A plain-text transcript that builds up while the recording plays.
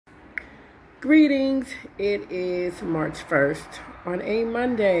Greetings. It is March 1st on a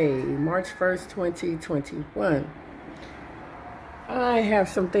Monday, March 1st, 2021. I have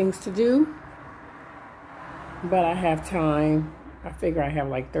some things to do, but I have time. I figure I have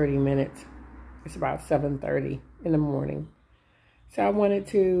like 30 minutes. It's about 7:30 in the morning. So I wanted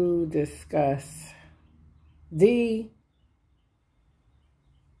to discuss D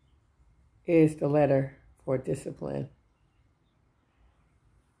is the letter for discipline.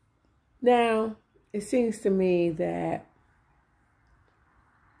 Now, it seems to me that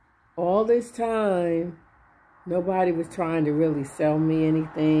all this time, nobody was trying to really sell me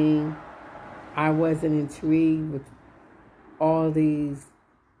anything. I wasn't intrigued with all these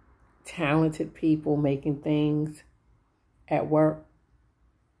talented people making things at work.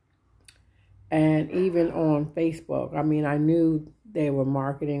 And even on Facebook. I mean, I knew they were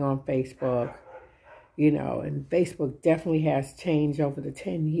marketing on Facebook, and Facebook definitely has changed over the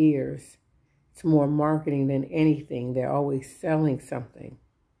 10 years. It's more marketing than anything. They're always selling something.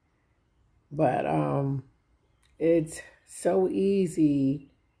 But it's so easy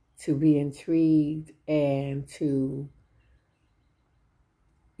to be intrigued and to,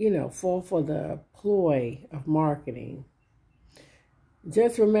 fall for the ploy of marketing.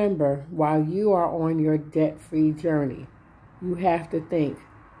 Just remember, while you are on your debt-free journey, you have to think,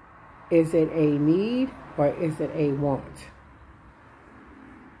 is it a need or is it a want?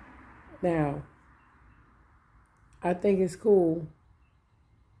 Now, I think it's cool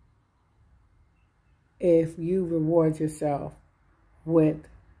if you reward yourself with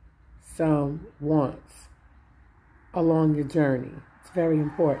some wants along your journey. It's very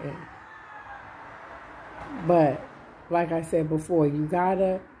important. But like I said before, you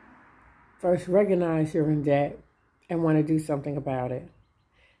gotta first recognize you're in debt and want to do something about it.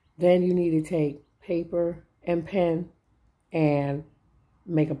 Then you need to take paper and pen and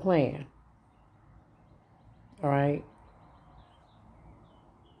make a plan. All right?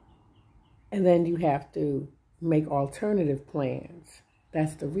 And then you have to make alternative plans.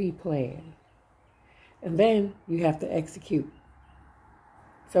 That's the replan. And then you have to execute.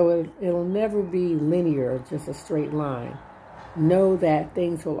 So it'll never be linear, just a straight line. Know that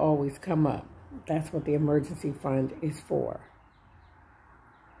things will always come up. That's what the emergency fund is for.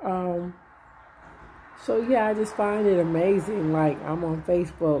 So yeah, I just find it amazing. Like, I'm on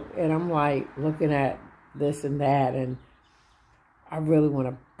Facebook and I'm like looking at this and that, and I really want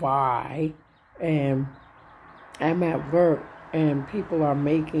to buy. And I'm at work and people are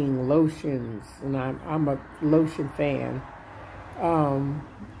making lotions, and I'm a lotion fan.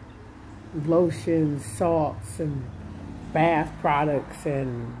 Lotions, salts, and bath products,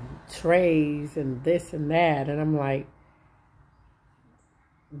 and trays, and this and that. And I'm like,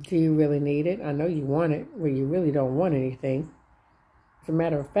 do you really need it? I know you want it, well, you really don't want anything. As a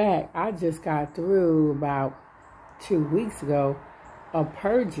matter of fact, I just got through about 2 weeks ago of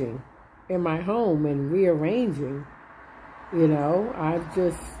purging in my home and rearranging. I've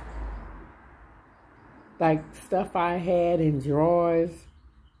just, like, stuff I had in drawers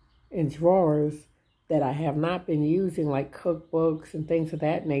that I have not been using, like cookbooks and things of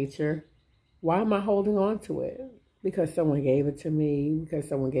that nature. Why am I holding on to it? Because someone gave it to me, because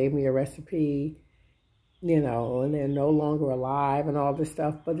someone gave me a recipe, and they're no longer alive and all this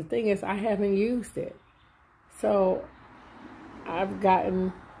stuff. But the thing is, I haven't used it. So I've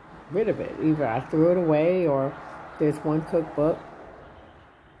gotten rid of it. Either I threw it away, or there's one cookbook.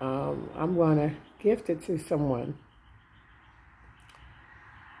 I'm going to gift it to someone.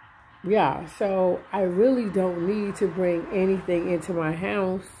 Yeah, so I really don't need to bring anything into my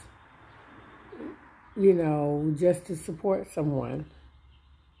house, just to support someone.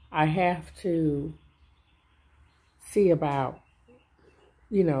 I have to see about,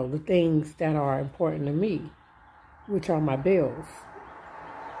 the things that are important to me, which are my bills.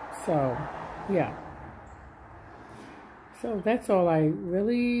 So, yeah. So that's all I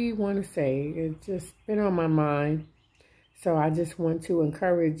really want to say. It's just been on my mind. So I just want to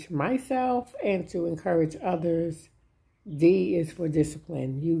encourage myself and to encourage others. D is for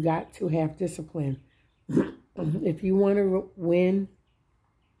discipline. You got to have discipline. If you want to win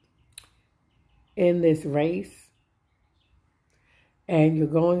in this race and you're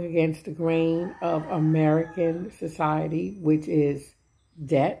going against the grain of American society, which is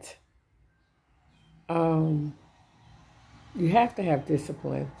debt, you have to have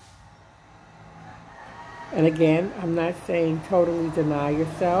discipline. And again, I'm not saying totally deny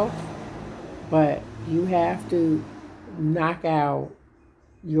yourself, but you have to knock out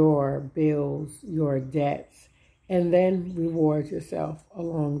your bills, your debts, and then reward yourself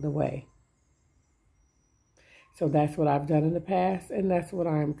along the way. So that's what I've done in the past, and that's what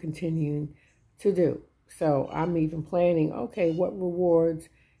I'm continuing to do. So I'm even planning, okay, what rewards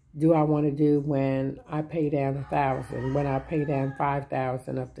do I want to do when I pay down 1,000, when I pay down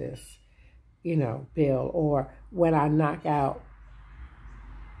 5,000 of this, bill, or when I knock out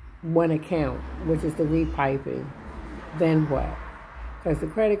one account, which is the repiping, then what? Because the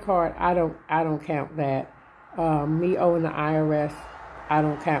credit card, I don't count that. Me owing the IRS, I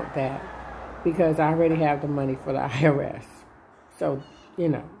don't count that because I already have the money for the IRS. So,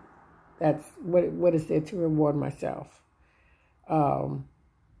 that's what is there to reward myself.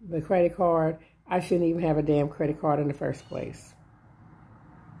 The credit card, I shouldn't even have a damn credit card in the first place.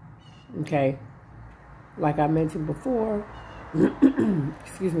 Okay? Like I mentioned before,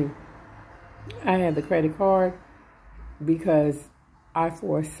 excuse me, I had the credit card because I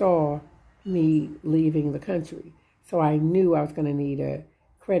foresaw me leaving the country. So I knew I was going to need a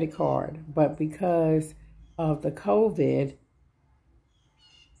credit card. But because of the COVID,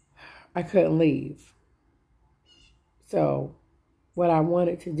 I couldn't leave. So what I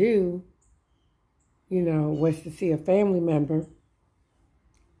wanted to do, was to see a family member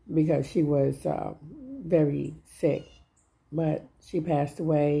because she was very sick. But she passed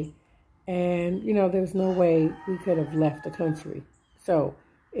away. And, there was no way we could have left the country. So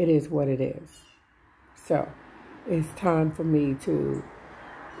it is what it is. So it's time for me to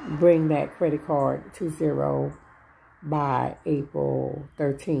bring that credit card to zero by April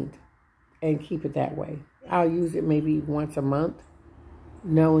 13th and keep it that way. I'll use it maybe once a month,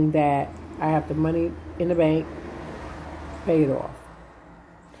 knowing that I have the money in the bank, pay it off.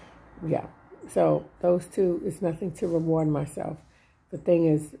 Yeah. So those two, it's nothing to reward myself. The thing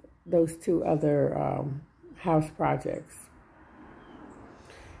is, those two other house projects.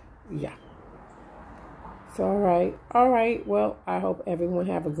 Yeah. So, all right. Well, I hope everyone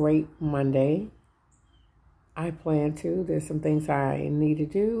have a great Monday. I plan to. There's some things I need to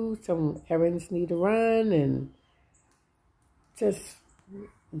do. Some errands need to run. And just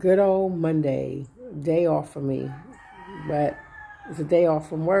good old Monday. Day off for me. But it's a day off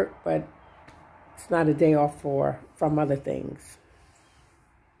from work. But it's not a day off from other things.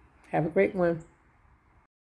 Have a great one.